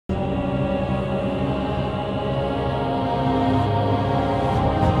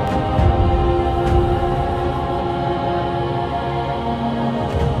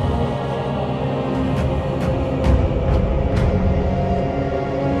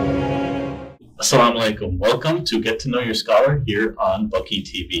Assalamu alaikum. Welcome to Get to Know Your Scholar here on Baqee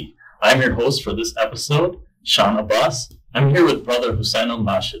TV. I'm your host for this episode, Shawn Abbas. I'm here with brother Hussain Al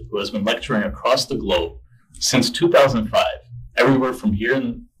Nasheed, who has been lecturing across the globe since 2005, everywhere from here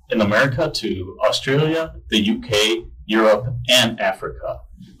in America to Australia, the UK, Europe, and Africa.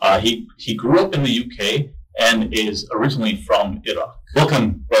 He grew up in the UK and is originally from Iraq.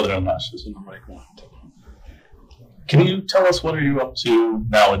 Welcome, brother Al Nasheed. Can you tell us what are you up to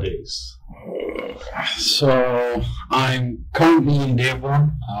nowadays? So I'm currently in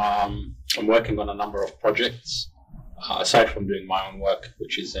Dearborn. I'm working on a number of projects, aside from doing my own work,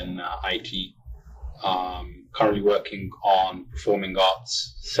 which is in IT. Currently working on performing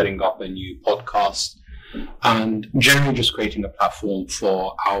arts, setting up a new podcast, and generally just creating a platform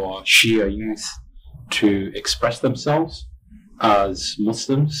for our Shia youth to express themselves as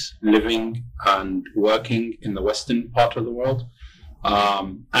Muslims living and working in the Western part of the world.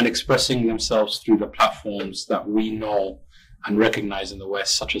 And expressing themselves through the platforms that we know and recognize in the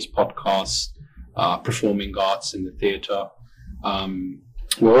West, such as podcasts, performing arts in the theater.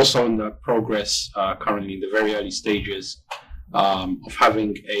 We're also in the progress, currently in the very early stages, of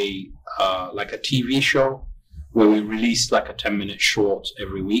having a TV show where we release like a 10-minute short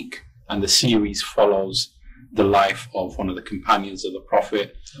every week, and the series follows the life of one of the companions of the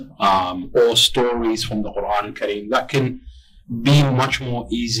Prophet, or stories from the Quran Kareem that can be much more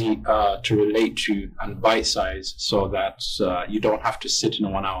easy to relate to and bite-size, so that you don't have to sit in a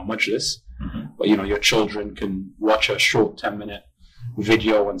 1-hour majlis, but your children can watch a short 10-minute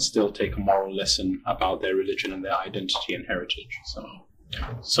video and still take a moral lesson about their religion and their identity and heritage.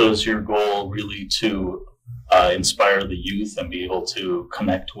 So is your goal really to inspire the youth and be able to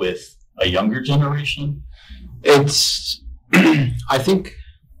connect with a younger generation? It's, I think,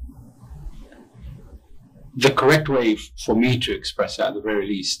 the correct way for me to express it, at the very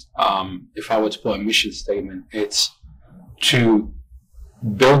least, if I were to put a mission statement, it's to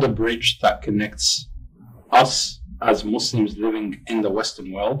build a bridge that connects us as Muslims living in the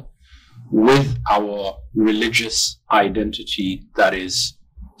Western world with our religious identity that is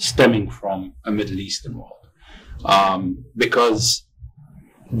stemming from a Middle Eastern world. Because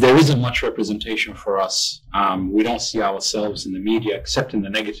there isn't much representation for us. We don't see ourselves in the media except in the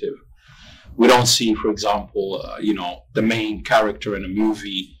negative. We don't see, for example, the main character in a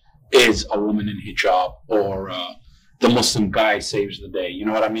movie is a woman in hijab, or the Muslim guy saves the day. You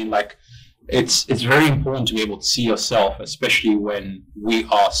know what I mean? Like, it's very important to be able to see yourself, especially when we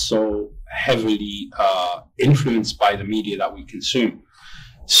are so heavily influenced by the media that we consume.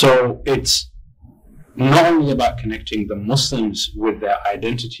 So it's not only about connecting the Muslims with their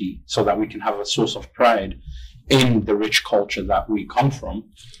identity so that we can have a source of pride in the rich culture that we come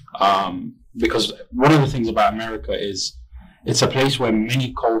from. Because one of the things about America is it's a place where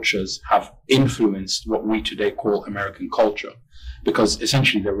many cultures have influenced what we today call American culture, because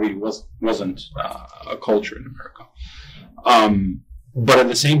essentially there really wasn't a culture in America. But at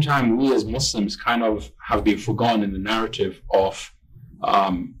the same time, we as Muslims kind of have been forgotten in the narrative of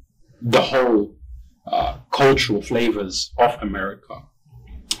the whole cultural flavors of America.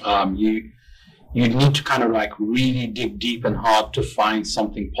 You need to kind of like really dig deep and hard to find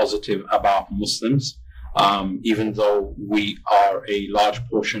something positive about Muslims, even though we are a large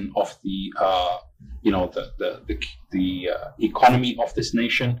portion of the economy of this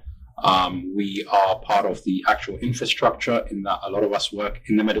nation. We are part of the actual infrastructure, in that a lot of us work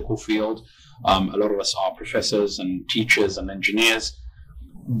in the medical field. A lot of us are professors and teachers and engineers.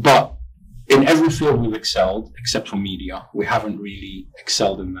 But in every field we've excelled, except for media. We haven't really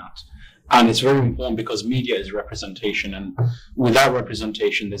excelled in that. And it's very important because media is representation, and without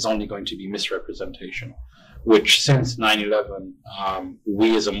representation, there's only going to be misrepresentation, which since 9/11,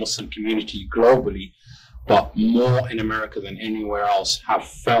 we as a Muslim community globally, but more in America than anywhere else, have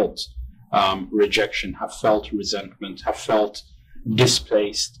felt rejection, have felt resentment, have felt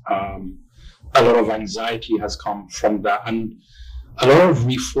displaced. A lot of anxiety has come from that, and a lot of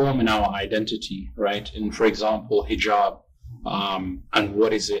reform in our identity, right? And for example, hijab. And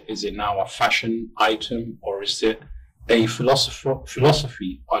what is it? Is it now a fashion item, or is it a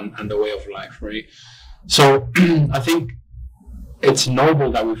philosophy and a way of life, right? So I think it's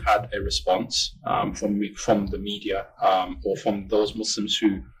noble that we've had a response from the media, or from those Muslims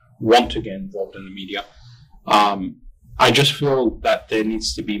who want to get involved in the media. I just feel that there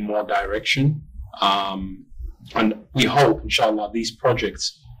needs to be more direction, and we hope, inshallah, these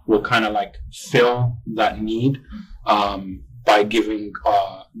projects will kind of like fill that need, by giving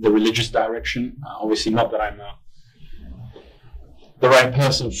the religious direction. Obviously, not that I'm the right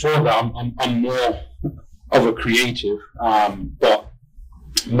person for that. I'm more of a creative, but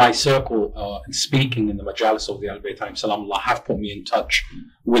my circle and speaking in the majalis of the Al-Bayt Salamullah have put me in touch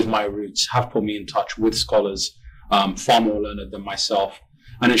with my roots, have put me in touch with scholars far more learned than myself.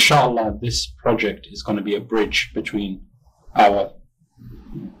 And inshallah, this project is going to be a bridge between ourselves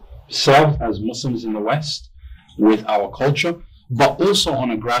as Muslims in the West with our culture, but also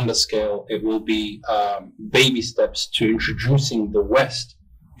on a grander scale, it will be baby steps to introducing the West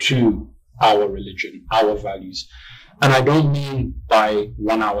to our religion, our values. And I don't mean by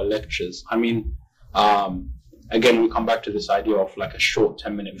 1 hour lectures. I mean, again, we come back to this idea of like a short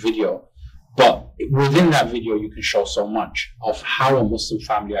 10-minute video, but within that video, you can show so much of how a Muslim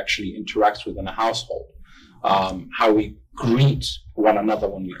family actually interacts within a household, how we greet one another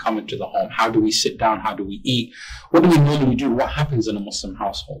when we come into the home, how do we sit down, how do we eat, what do we normally do, what happens in a Muslim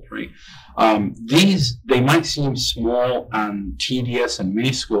household, right? They might seem small and tedious and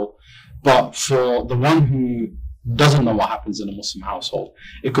minuscule, but for the one who doesn't know what happens in a Muslim household,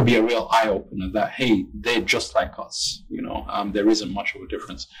 it could be a real eye-opener that, hey, they're just like us, there isn't much of a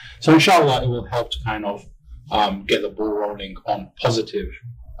difference. So inshallah, it will help to kind of get the ball rolling on positive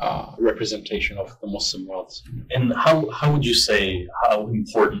representation of the Muslim world. And how would you say, how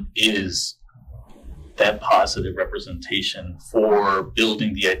important is that positive representation for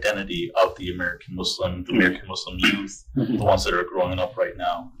building the identity of the American Muslim youth, the ones that are growing up right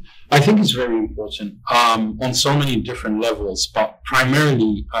now? I think it's very important on so many different levels, but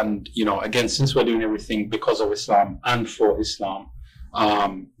primarily, and again, since we're doing everything because of Islam and for Islam,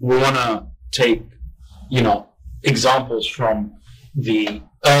 we want to take examples from the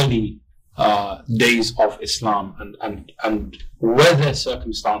early days of Islam and were there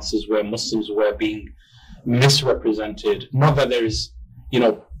circumstances where Muslims were being misrepresented. Not that there is,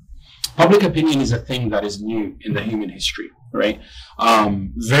 public opinion is a thing that is new in the human history, right?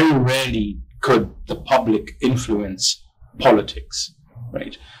 Very rarely could the public influence politics,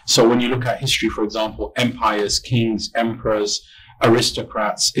 right? So when you look at history, for example, empires, kings, emperors,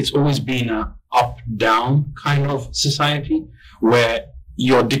 aristocrats, it's always been a up-down kind of society where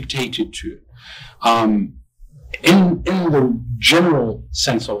you're dictated to. In the general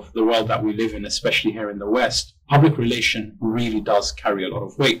sense of the world that we live in, especially here in the West, public relation really does carry a lot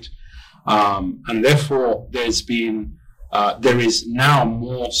of weight. And therefore, there is now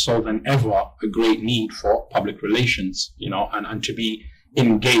more so than ever a great need for public relations, and to be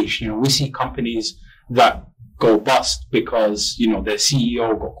engaged. We see companies that go bust because, their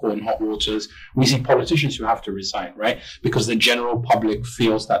CEO got caught in hot waters. We see politicians who have to resign, right? Because the general public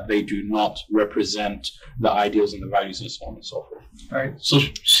feels that they do not represent the ideals and the values and so on and so forth. All right. So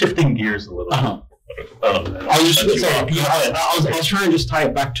shifting gears a little. I was trying to just tie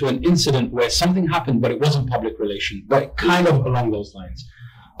it back to an incident where something happened, but it wasn't public relation, but kind of along those lines.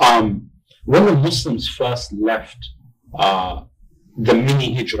 When the Muslims first left the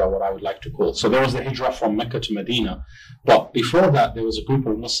mini hijrah, what I would like to call. So there was the hijrah from Mecca to Medina, but before that, there was a group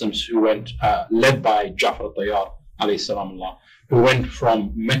of Muslims who went, led by Ja'far al-Tayyar, alayhi salamullah, who went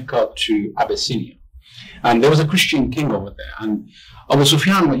from Mecca to Abyssinia. And there was a Christian king over there. And Abu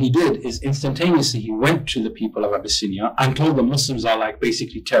Sufyan, what he did is instantaneously he went to the people of Abyssinia and told them Muslims are like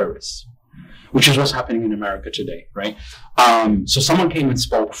basically terrorists, which is what's happening in America today, right? So someone came and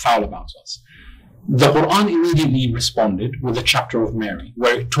spoke foul about us. The Quran immediately responded with a chapter of Mary,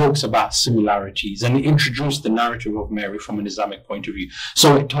 where it talks about similarities, and it introduced the narrative of Mary from an Islamic point of view.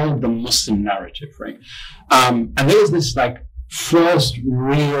 So it told the Muslim narrative, right? And there was this first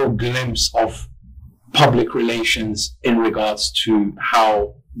real glimpse of public relations in regards to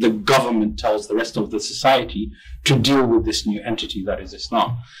how the government tells the rest of the society to deal with this new entity that is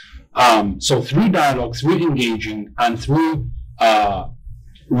Islam. So through dialogue, through engaging, and through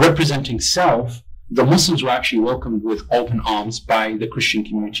representing self, the Muslims were actually welcomed with open arms by the Christian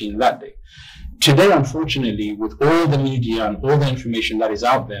community in that day. Today, unfortunately, with all the media and all the information that is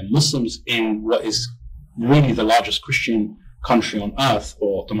out there, Muslims in what is really the largest Christian country on earth,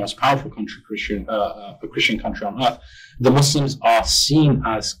 or the most powerful country, Christian country on earth, the Muslims are seen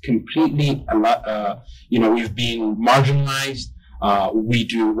as completely, we've been marginalized.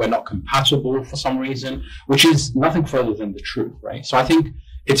 We're not compatible for some reason, which is nothing further than the truth, right? So I think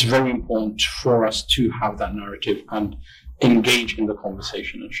it's very important for us to have that narrative and engage in the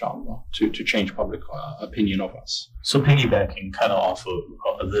conversation, inshallah, to change public opinion of us. So piggybacking kind of off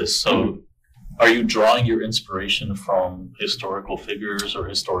of this, so are you drawing your inspiration from historical figures or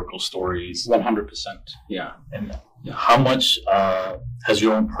historical stories? 100%, yeah. And how much has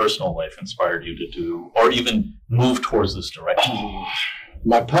your own personal life inspired you to do, or even move towards this direction?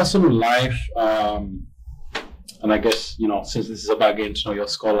 My personal life, and I guess, since this is about getting to know your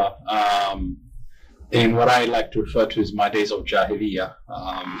scholar, in what I like to refer to as my days of Jahiliyyah.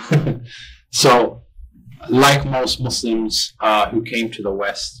 So, like most Muslims who came to the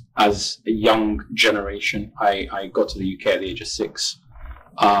West as a young generation, I got to the UK at the age of 6.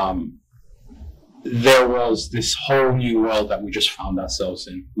 There was this whole new world that we just found ourselves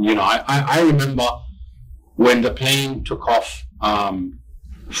in. You know, I remember when the plane took off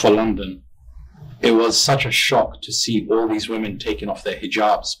for London, it was such a shock to see all these women taking off their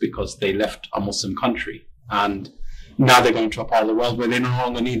hijabs because they left a Muslim country. And now they're going to a part of the world where they no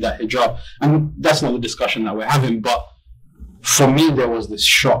longer need that hijab. And that's not the discussion that we're having. But for me, there was this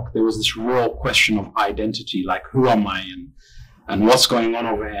shock. There was this real question of identity, like, who am I and what's going on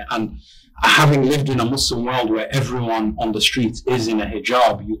over here? And having lived in a Muslim world where everyone on the streets is in a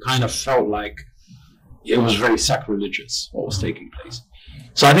hijab, you kind of felt like it was very sacrilegious what was taking place.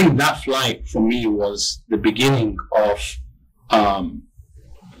 So I think that flight for me was the beginning of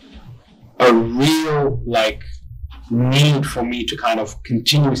a real need for me to kind of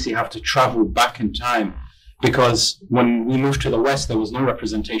continuously have to travel back in time, because when we moved to the West, there was no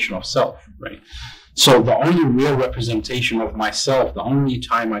representation of self, right? So the only real representation of myself, the only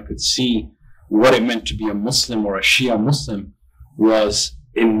time I could see what it meant to be a Muslim or a Shia Muslim was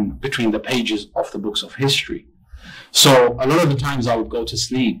in between the pages of the books of history. So a lot of the times I would go to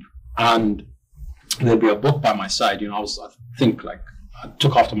sleep and there'd be a book by my side. You know, I think I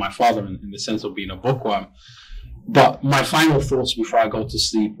took after my father in the sense of being a bookworm. But my final thoughts before I go to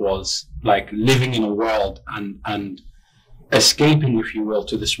sleep was like living in a world and escaping, if you will,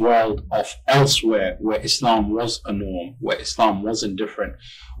 to this world of elsewhere where Islam was a norm, where Islam wasn't different,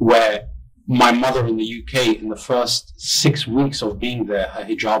 where my mother in the UK, in the first 6 weeks of being there, her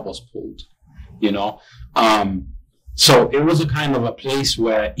hijab was pulled, you know. So it was a kind of a place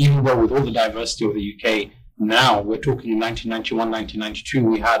where, even though with all the diversity of the UK, now we're talking in 1991, 1992,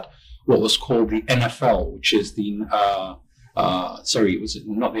 we had what was called the NFL, which is the, sorry, it was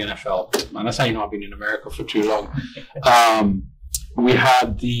not the NFL. Man, that's how you know I've been in America for too long. We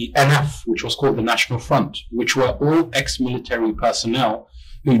had the NF, which was called the National Front, which were all ex-military personnel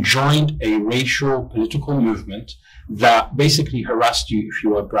who joined a racial political movement that basically harassed you if you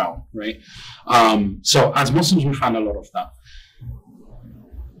were brown, right? So as Muslims, we found a lot of that.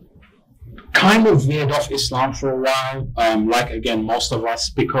 Kind of veered off Islam for a while, like again, most of us,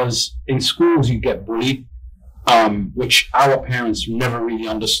 because in schools you get bullied, which our parents never really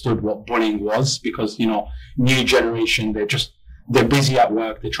understood what bullying was, because, you know, new generation, they're busy at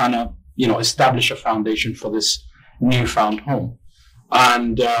work, they're trying to, you know, establish a foundation for this newfound home.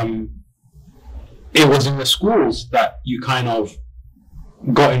 And it was in the schools that you kind of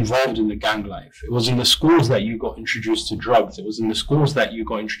got involved in the gang life. It was in the schools that you got introduced to drugs. It was in the schools that you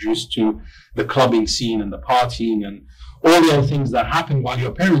got introduced to the clubbing scene and the partying and all the other things that happen, while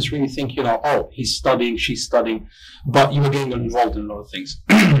your parents really think, you know, oh, he's studying, she's studying, but you were getting involved in a lot of things.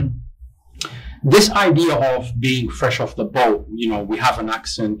 This idea of being fresh off the boat, you know, we have an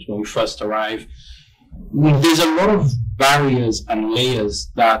accent when we first arrive. There's a lot of barriers and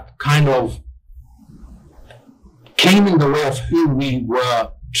layers that kind of came in the way of who we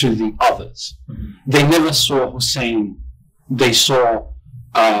were to the others. They never saw Hussain. They saw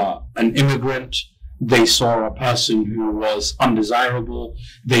an immigrant. They saw a person who was undesirable.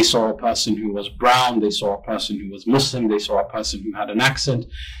 They saw a person who was brown. They saw a person who was Muslim. They saw a person who had an accent.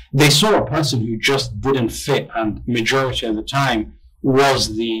 They saw a person who just didn't fit, and majority of the time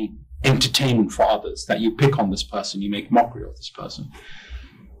was the entertainment for others, that you pick on this person, you make mockery of this person.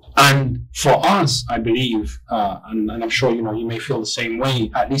 And for us, I believe, and I'm sure, you know, you may feel the same way,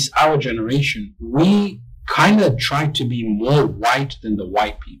 at least our generation, we kind of tried to be more white than the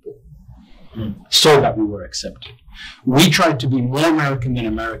white people so that we were accepted. We tried to be more American than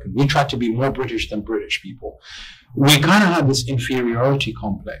American. We tried to be more British than British people. We kind of had this inferiority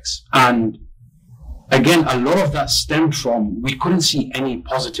complex. And again, a lot of that stemmed from, we couldn't see any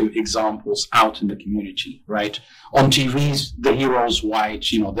positive examples out in the community, right? On TVs, the hero's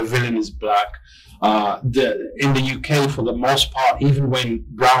white, you know, the villain is black. In the UK, for the most part, even when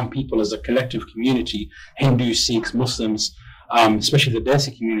brown people as a collective community, Hindus, Sikhs, Muslims, especially the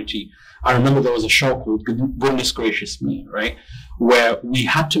Desi community, I remember there was a show called Goodness Gracious Me, right? Where we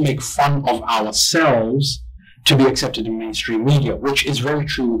had to make fun of ourselves to be accepted in mainstream media, which is very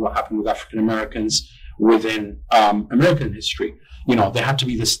true with what happened with African Americans within American history. You know, they had to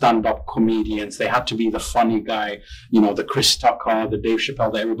be the stand-up comedians, they had to be the funny guy, you know, the Chris Tucker, the Dave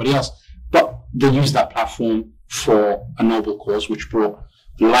Chappelle, the everybody else. But they used that platform for a noble cause, which brought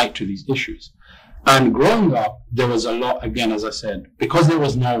light to these issues. And growing up, there was a lot, again, as I said, because there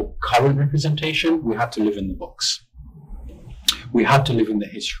was no current representation, we had to live in the books. We had to live in the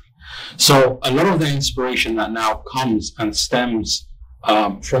history. So a lot of the inspiration that now comes and stems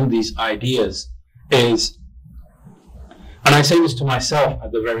from these ideas is, and I say this to myself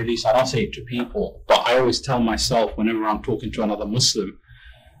at the very least, I don't say it to people, but I always tell myself whenever I'm talking to another Muslim,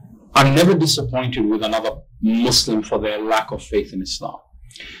 I'm never disappointed with another Muslim for their lack of faith in Islam.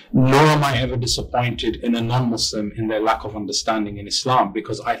 Nor am I ever disappointed in a non-Muslim in their lack of understanding in Islam,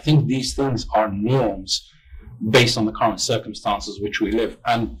 because I think these things are norms based on the current circumstances which we live.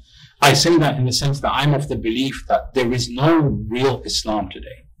 And I say that in the sense that I'm of the belief that there is no real Islam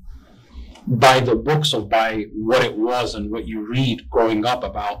today. By the books or by what it was and what you read growing up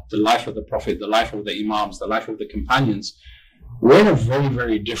about the life of the Prophet, the life of the Imams, the life of the companions, we're in a very,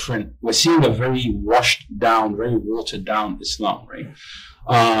 very different, we're seeing a very washed down, very watered down Islam, right?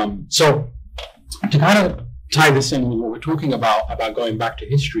 So to kind of tie this in with what we're talking about going back to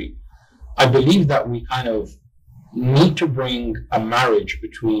history, I believe that we kind of need to bring a marriage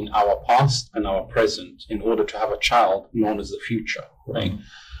between our past and our present in order to have a child known as the future, right?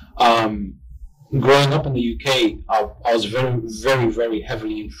 Growing up in the UK, I was very, very, very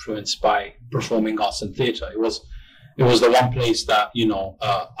heavily influenced by performing arts and theatre. It was the one place that, you know,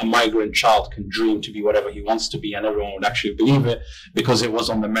 a migrant child can dream to be whatever he wants to be, and everyone would actually believe it because it was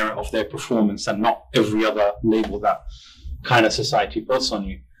on the merit of their performance and not every other label that kind of society puts on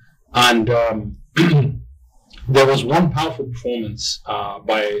you. And there was one powerful performance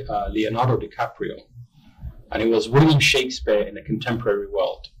by Leonardo DiCaprio, and it was William Shakespeare in a contemporary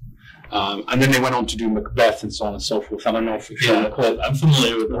world. And then they went on to do Macbeth and so on and so forth. I don't know if you recall. I'm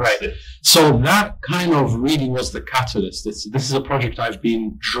familiar with that. Right. So that kind of really was the catalyst. This is a project I've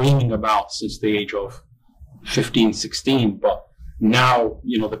been dreaming about since the age of 15, 16. But now,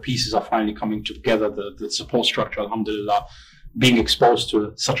 you know, the pieces are finally coming together. The support structure, alhamdulillah, being exposed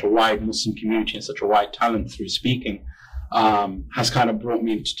to such a wide Muslim community and such a wide talent through speaking, has kind of brought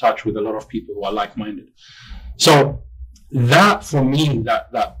me into touch with a lot of people who are like-minded. So that, for me,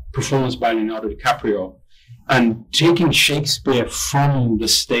 that performance by Leonardo DiCaprio, and taking Shakespeare from the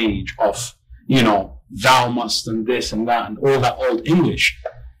stage of, you know, thou must and this and that and all that old English,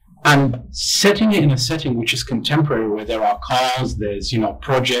 and setting it in a setting which is contemporary, where there are cars, there's, you know,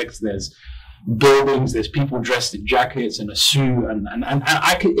 projects, there's buildings, there's people dressed in jackets and a suit, and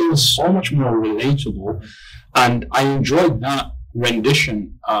it was so much more relatable, and I enjoyed that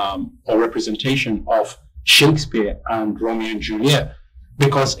rendition or representation of Shakespeare and Romeo and Juliet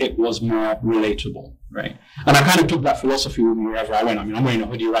because it was more relatable, right? And I kind of took that philosophy with me wherever I went. I mean, I'm wearing a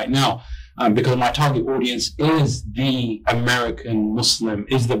hoodie right now because my target audience is the American Muslim,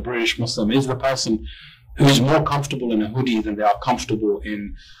 is the British Muslim, is the person who's more comfortable in a hoodie than they are comfortable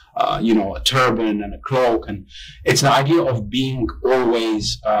in, you know, a turban and a cloak. And it's the idea of being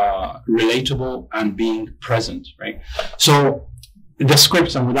always relatable and being present, right? So the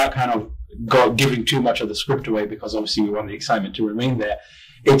scripts, and without kind of giving too much of the script away, because obviously we want the excitement to remain there,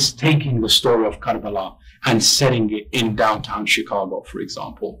 it's taking the story of Karbala and setting it in downtown Chicago, for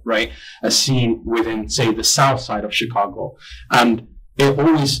example, right? A scene within, say, the south side of Chicago. And it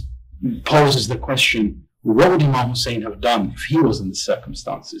always poses the question, what would Imam Hussain have done if he was in the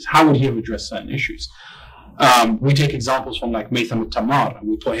circumstances? How would he have addressed certain issues? We take examples from like Maytham al-Tamar, and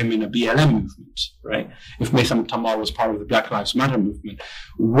we put him in a BLM movement, right? If Maytham al-Tamar was part of the Black Lives Matter movement,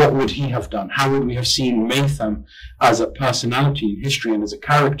 what would he have done? How would we have seen Maytham as a personality in history and as a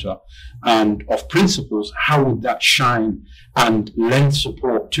character and of principles? How would that shine and lend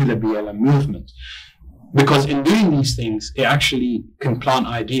support to the BLM movement? Because in doing these things, it actually can plant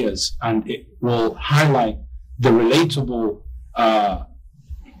ideas, and it will highlight the relatable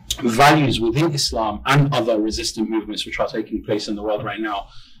values within Islam and other resistant movements which are taking place in the world right now,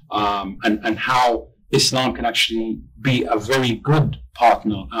 and how Islam can actually be a very good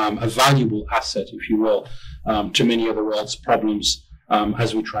partner, a valuable asset, if you will, to many of the world's problems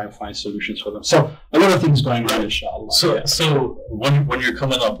as we try and find solutions for them. So a lot of things going on, inshallah. So when you're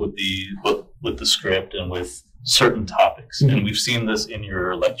coming up with the script and with certain topics, and we've seen this in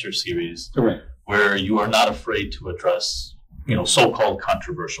your lecture series, correct, where you are not afraid to address, you know, so-called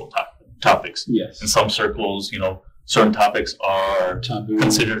controversial topics. Yes. In some circles, you know, certain topics are taboo,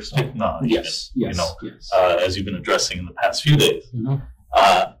 considered fitna. Yes. You know, yes. As you've been addressing in the past few days.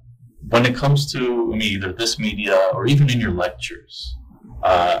 When it comes to either this media or even in your lectures,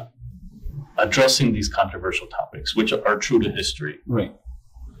 addressing these controversial topics, which are true to history, right?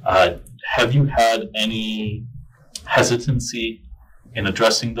 Have you had any hesitancy in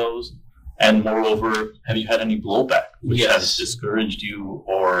addressing those? And moreover, have you had any blowback which has discouraged you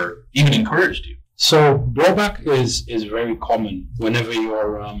or even encouraged you? So blowback is very common whenever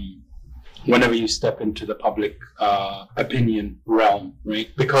you're whenever you step into the public opinion realm, right?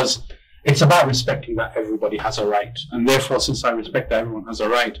 Because it's about respecting that everybody has a right. And therefore, since I respect that everyone has a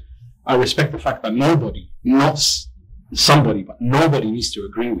right, I respect the fact that nobody, not somebody, but nobody needs to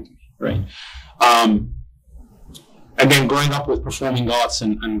agree with me, right? Again, growing up with performing arts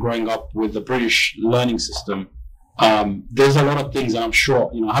and growing up with the British learning system, there's a lot of things that I'm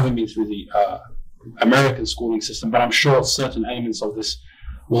sure, I haven't been through the American schooling system, but I'm sure certain elements of this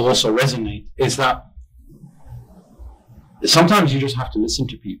will also resonate, is that sometimes you just have to listen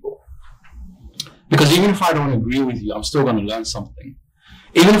to people. Because even if I don't agree with you, I'm still going to learn something.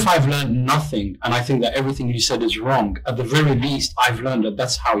 Even if I've learned nothing and I think that everything you said is wrong, at the very least, I've learned that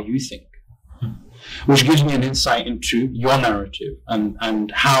that's how you think, which gives me an insight into your narrative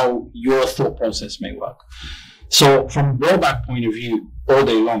and how your thought process may work. So from a blowback point of view, all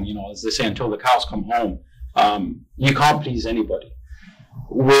day long, as they say, until the cows come home, you can't please anybody.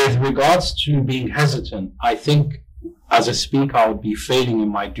 With regards to being hesitant, I think as a speaker, I would be failing in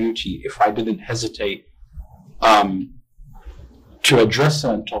my duty if I didn't hesitate to address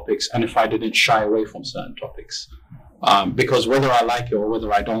certain topics and if I didn't shy away from certain topics. Because whether I like it or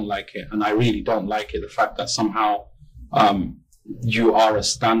whether I don't like it, and I really don't like it, the fact that somehow you are a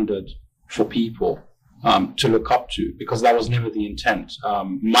standard for people to look up to, because that was never the intent.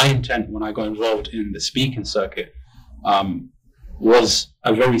 My intent when I got involved in the speaking circuit was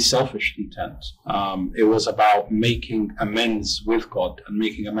a very selfish intent. It was about making amends with God and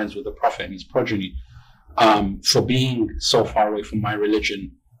making amends with the Prophet and his progeny for being so far away from my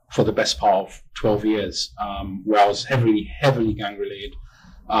religion for the best part of 12 years, where I was heavily gang related,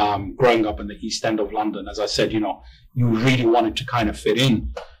 growing up in the East End of London. As I said, you really wanted to kind of fit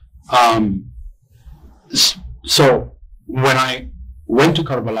in. So when I went to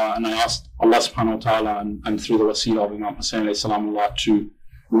Karbala and I asked Allah subhanahu wa ta'ala and through the wasila of Imam Hussain alayhi salamullah to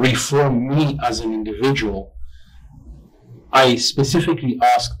reform me as an individual, I specifically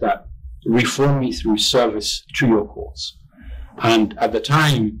asked that reform me through service to your cause. And at the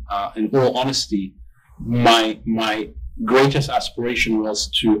time, in all honesty, my greatest aspiration was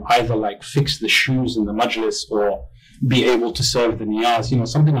to either fix the shoes in the majlis or be able to serve the niyaz,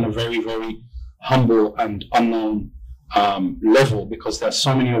 something on a very, very humble and unknown level, because there's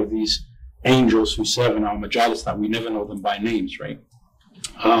so many of these angels who serve in our majalis that we never know them by names, right?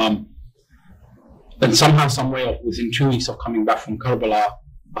 And somehow, some way, within 2 weeks of coming back from Karbala,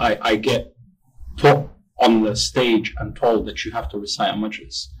 I get put on the stage and told that you have to recite a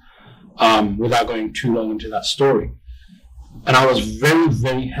majlis, without going too long into that story. And I was very,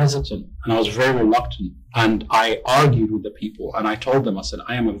 very hesitant and I was very reluctant. And I argued with the people and I told them, I said,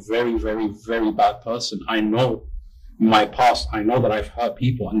 I am a very, very, very bad person. I know my past. I know that I've hurt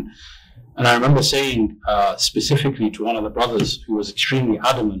people. And I remember saying specifically to one of the brothers who was extremely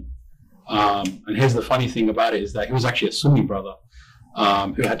adamant. And here's the funny thing about it, is that he was actually a Sunni brother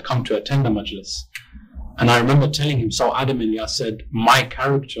who had come to attend the majlis. And I remember telling him so adamantly, I said, my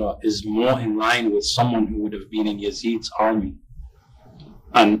character is more in line with someone who would have been in Yazid's army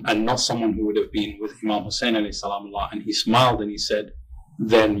and not someone who would have been with Imam Hussain alayhi salamullah. And he smiled and he said,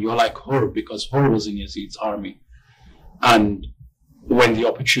 then you're like Hur, because Hur was in Yazid's army. And when the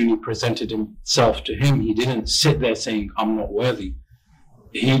opportunity presented itself to him, he didn't sit there saying, I'm not worthy.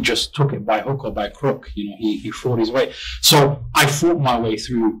 He just took it by hook or by crook. He fought his way. So I fought my way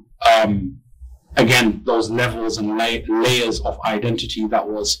through, again, those levels and layers of identity that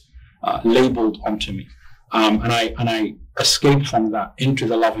was labeled onto me. And I escaped from that into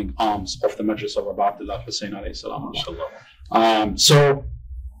the loving arms of the Majlis of Abu Abdullah Hussain alayhi salam. So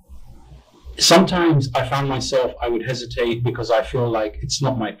sometimes I found myself, I would hesitate because I feel like it's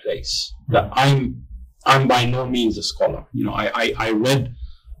not my place. That I'm by no means a scholar. I read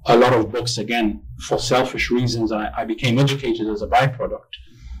a lot of books, again, for selfish reasons. I became educated as a byproduct.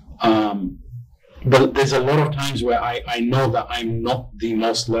 But there's a lot of times where I know that I'm not the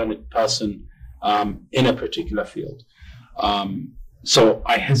most learned person in a particular field. So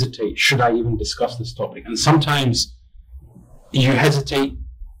I hesitate, should I even discuss this topic? And sometimes you hesitate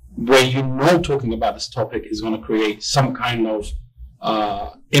where talking about this topic is going to create some kind of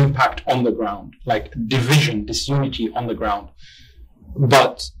impact on the ground, like division, disunity on the ground.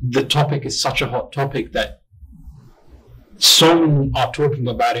 But the topic is such a hot topic that so many are talking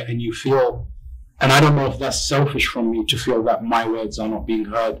about it, and you feel, and I don't know if that's selfish from me to feel that my words are not being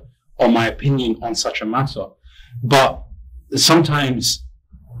heard or my opinion on such a matter. But sometimes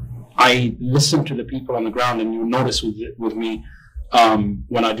I listen to the people on the ground, and you notice with me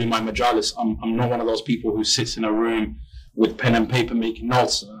when I do my majalis, I'm not one of those people who sits in a room with pen and paper making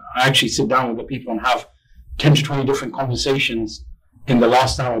notes. I actually sit down with the people and have 10 to 20 different conversations in the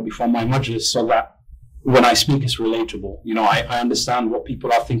last hour before my majlis, so that when I speak, it's relatable. You know, I understand what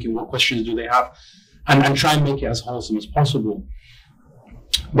people are thinking, what questions do they have, and try and make it as wholesome as possible.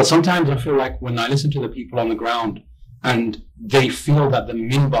 But sometimes I feel like when I listen to the people on the ground and they feel that the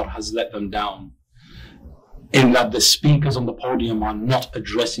minbar has let them down, in that the speakers on the podium are not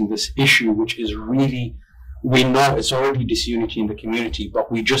addressing this issue, which is really, we know it's already disunity in the community,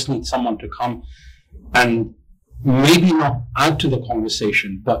 but we just need someone to come and maybe not add to the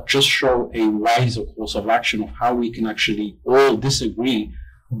conversation, but just show a wiser course of action of how we can actually all disagree,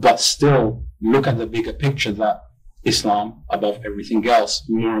 but still look at the bigger picture that Islam, above everything else,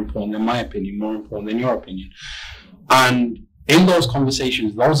 more important than my opinion, more important than your opinion. And in those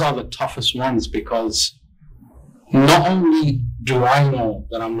conversations, those are the toughest ones, because not only do I know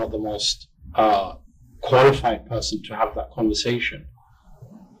that I'm not the most qualified person to have that conversation,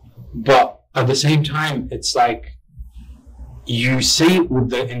 but at the same time, it's like you say it with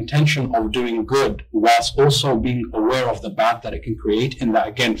the intention of doing good, whilst also being aware of the bad that it can create, in that,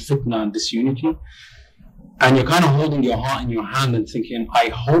 again, fitna and disunity. And you're kind of holding your heart in your hand and thinking, I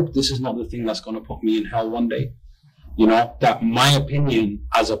hope this is not the thing that's going to put me in hell one day. You know, that my opinion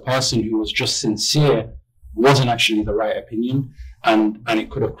as a person who was just sincere wasn't actually the right opinion, and it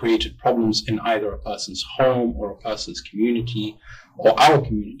could have created problems in either a person's home or a person's community or our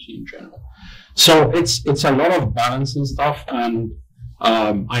community in general. So it's a lot of balance and stuff. And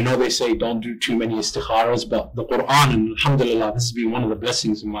I know they say don't do too many istikharas, but the Quran, and alhamdulillah, this has been one of the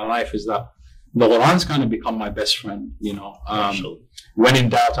blessings in my life, is that the Quran's kind of become my best friend. You know, when in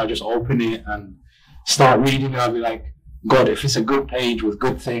doubt, I just open it and start reading. I'll be like, God, if it's a good page with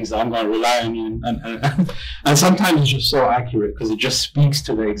good things, I'm going to rely on you. And sometimes it's just so accurate, because it just speaks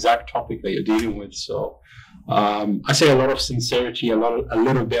to the exact topic that you're dealing with. So I say a lot of sincerity, a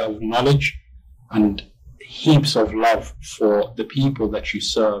little bit of knowledge, and heaps of love for the people that you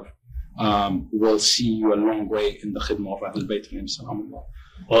serve will see you a long way in the khidmah of Ahlul Bayt alayhim salam.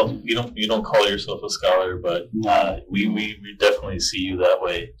 Well, you don't call yourself a scholar, but we definitely see you that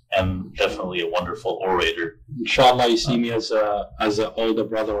way, and definitely a wonderful orator. Inshallah, you see me as an older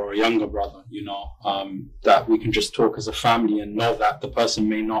brother or a younger brother, you know, that we can just talk as a family and know that the person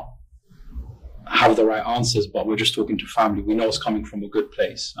may not have the right answers, but we're just talking to family. We know it's coming from a good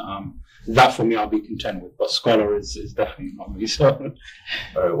place. That for me, I'll be content with. But scholar is definitely not me. So,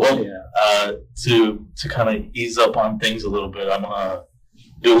 all right. Well, yeah. To kind of ease up on things a little bit, I'm gonna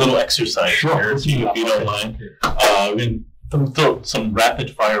do a little exercise here, if you don't mind. We're going to throw some rapid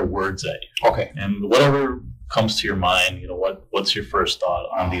fire words at you. Okay. And whatever comes to your mind, you know, what's your first thought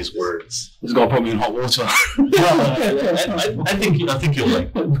on these words? It's going to put me in hot water. I think you'll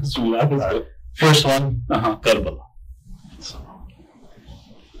like it. First one, Karbala.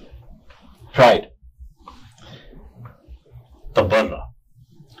 Pride. Tabarra.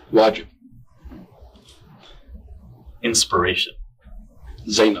 Wajib. Inspiration.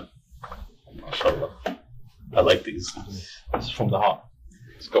 Zainab. MashaAllah. I like these. This is from the heart.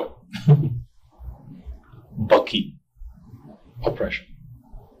 Let's go. Baqee. Oppression.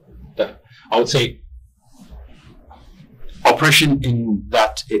 I would say oppression in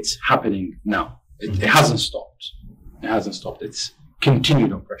that it's happening now. It hasn't stopped. It hasn't stopped. It's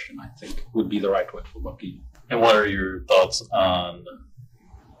continued oppression, I think, would be the right word for Baqee. And what are your thoughts on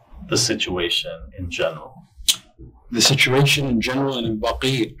the situation in general? The situation in general and in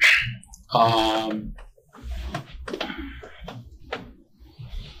Baqee,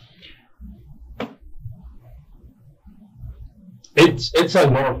 it's a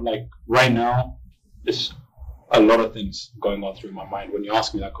lot of, like, right now, it's a lot of things going on through my mind when you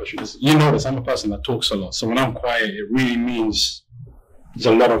ask me that question. You notice I'm a person that talks a lot, so when I'm quiet, it really means there's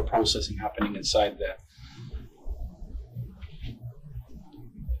a lot of processing happening inside there.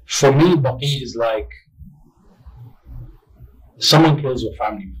 For me, Baqee is like someone kills your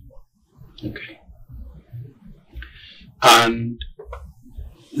family member, okay? And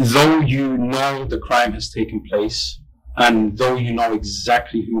though you know the crime has taken place, and though you know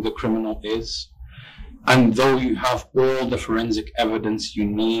exactly who the criminal is, and though you have all the forensic evidence you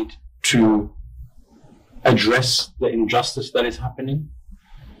need to address the injustice that is happening,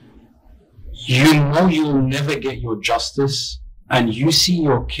 you know you'll never get your justice, and you see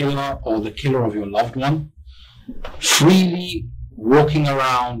your killer or the killer of your loved one freely walking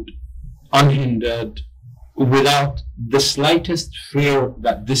around unhindered, without the slightest fear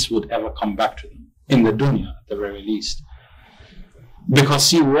that this would ever come back to them, in the dunya at the very least. Because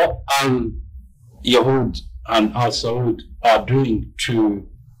see, what Al-Yahud and Al-Saud are doing to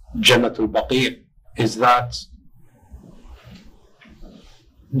Jannatul Baqee is that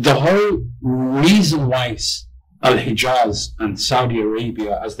the whole reason why Al-Hijaz and Saudi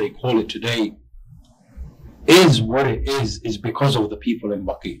Arabia, as they call it today, is what it is because of the people in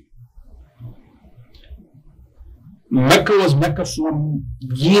Baqee. Mecca was Mecca for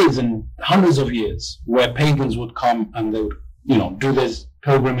years and hundreds of years, where pagans would come and they would, do this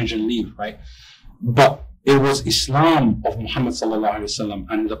pilgrimage and leave, right? But it was Islam of Muhammad sallallahu alaihi wasallam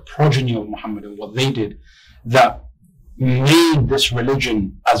and the progeny of Muhammad and what they did that made this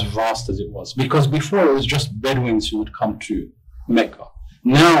religion as vast as it was. Because before it was just Bedouins who would come to Mecca.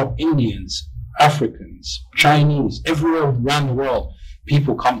 Now Indians, Africans, Chinese, everywhere around the world,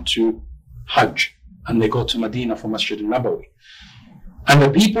 people come to Hajj and they go to Medina for Masjid al-Nabawi. And the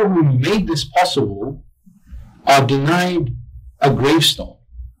people who made this possible are denied a gravestone.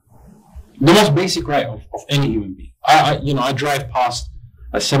 The most basic right of any human being. I drive past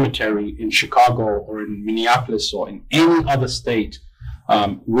a cemetery in Chicago or in Minneapolis or in any other state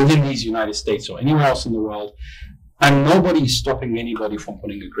within these United States or anywhere else in the world, and nobody is stopping anybody from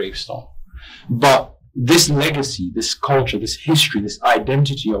putting a gravestone. But this legacy, this culture, this history, this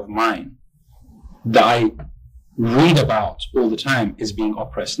identity of mine that I read about all the time is being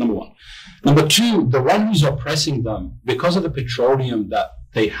oppressed, number one. Number two, the one who's oppressing them, because of the petroleum that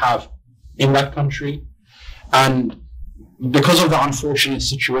they have in that country, and because of the unfortunate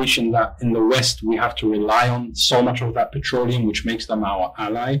situation that in the West we have to rely on so much of that petroleum, which makes them our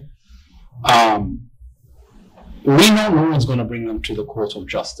ally, we know no one's going to bring them to the court of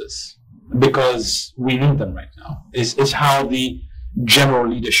justice because we need them right now. It's how the general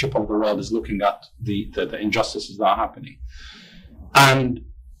leadership of the world is looking at the injustices that are happening. And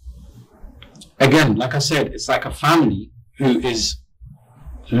again, like I said, it's like a family who is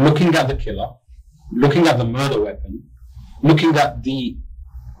looking at the killer, looking at the murder weapon, looking at the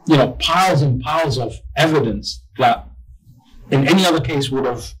piles and piles of evidence that in any other case would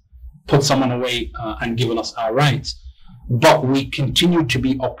have put someone away and given us our rights. But we continue to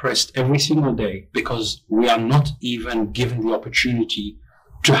be oppressed every single day because we are not even given the opportunity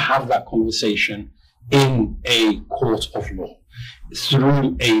to have that conversation in a court of law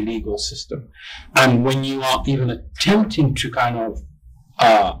through a legal system. And when you are even attempting to kind of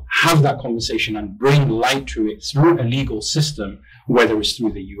have that conversation and bring light to it through a legal system, whether it's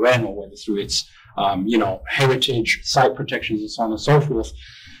through the UN or whether through its heritage, site protections and so on and so forth,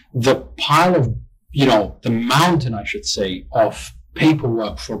 the pile of the mountain, I should say, of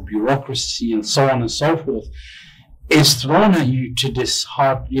paperwork for bureaucracy and so on and so forth is thrown at you to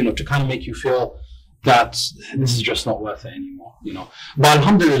dishearten, to kind of make you feel that this is just not worth it anymore, But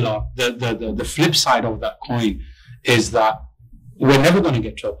alhamdulillah, the flip side of that coin is that we're never going to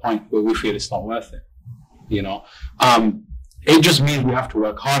get to a point where we feel it's not worth it, It just means we have to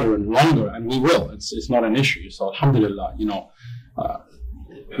work harder and longer, and we will. It's not an issue. So alhamdulillah,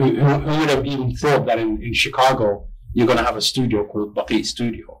 who would have even thought that in Chicago you're going to have a studio called Baqee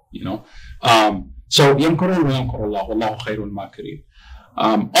Studio, So yamkurun wa yamkurullah, wallahu khairul makirin.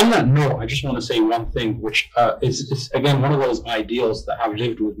 On that note, I just want to say one thing, which is again one of those ideals that have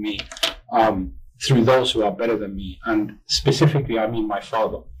lived with me through those who are better than me, and specifically I mean my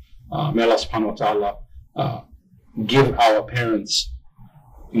father. May Allah subhanahu wa ta'ala give our parents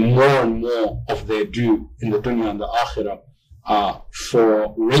more and more of their due in the dunya and the akhirah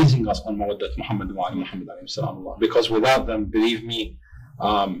for raising us on Mawaddat Muhammad wa Ali Muhammad alayhi salam. Because without them, believe me,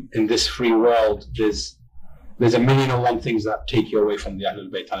 in this free world, there's a million and one things that take you away from the Ahlul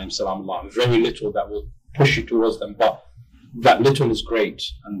Bayt alayhi salam. Very little that will push you towards them, but that little is great,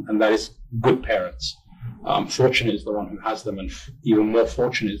 and that is good parents. Fortunate is the one who has them, and even more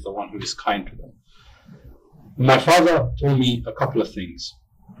fortunate is the one who is kind to them. My father told me a couple of things.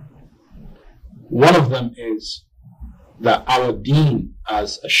 One of them is that our deen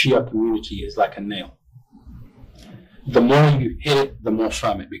as a Shia community is like a nail. The more you hit it, the more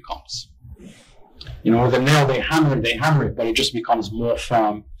firm it becomes. With a nail, they hammer it, but it just becomes more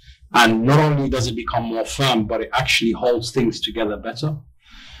firm. And not only does it become more firm, but it actually holds things together better.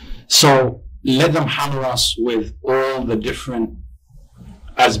 So let them hammer us with all the different,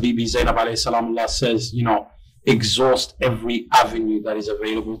 as Bibi Zainab alayhi salamullah says, exhaust every avenue that is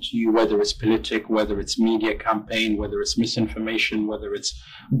available to you, whether it's politic, whether it's media campaign, whether it's misinformation, whether it's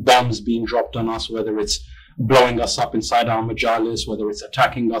bombs being dropped on us, whether it's blowing us up inside our majalis, whether it's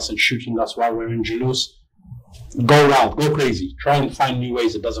attacking us and shooting us while we're in julus. Go wild, go crazy, try and find new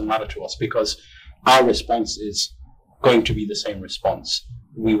ways. It doesn't matter to us, because our response is going to be the same response.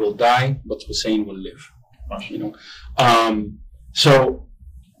 We will die, but Hussain will live. So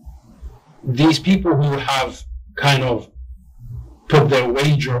these people who have kind of put their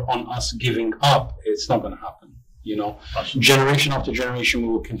wager on us giving up, it's not going to happen. You know, generation after generation, we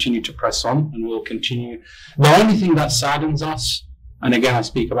will continue to press on, and we will continue. The only thing that saddens us, and again, I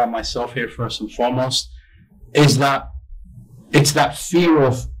speak about myself here first and foremost, is that it's that fear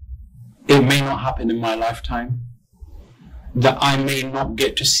of it may not happen in my lifetime, that I may not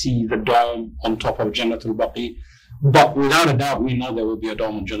get to see the dome on top of Jannat al-Baqee. But without a doubt, we know there will be a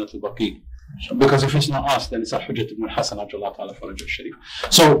dome on Jannat al-Baqee. Because if it's not us, then it's Al-Hujjat ibn al-Hasan Ajjallahu Ta'ala Faraj al-Sharif.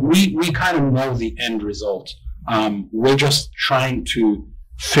 So we kind of know the end result. We're just trying to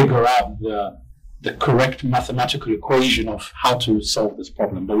figure out the correct mathematical equation of how to solve this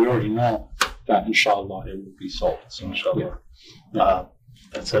problem. But we already know that, inshallah, it will be solved. So, inshallah. Yeah.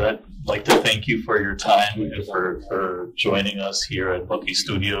 That's it. I'd like to thank you for your time and for joining us here at Baqee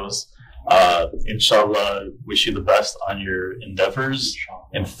Studios. Inshallah, wish you the best on your endeavors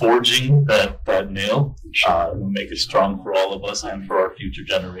in forging that nail. Make it strong for all of us and for our future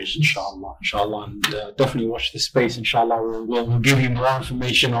generations. Inshallah. And definitely watch this space. Inshallah, we'll give you more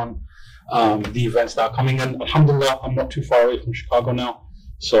information on the events that are coming. And alhamdulillah, I'm not too far away from Chicago now.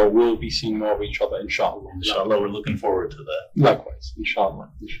 So we'll be seeing more of each other, inshallah. Inshallah, we're looking forward to that. Likewise, inshallah.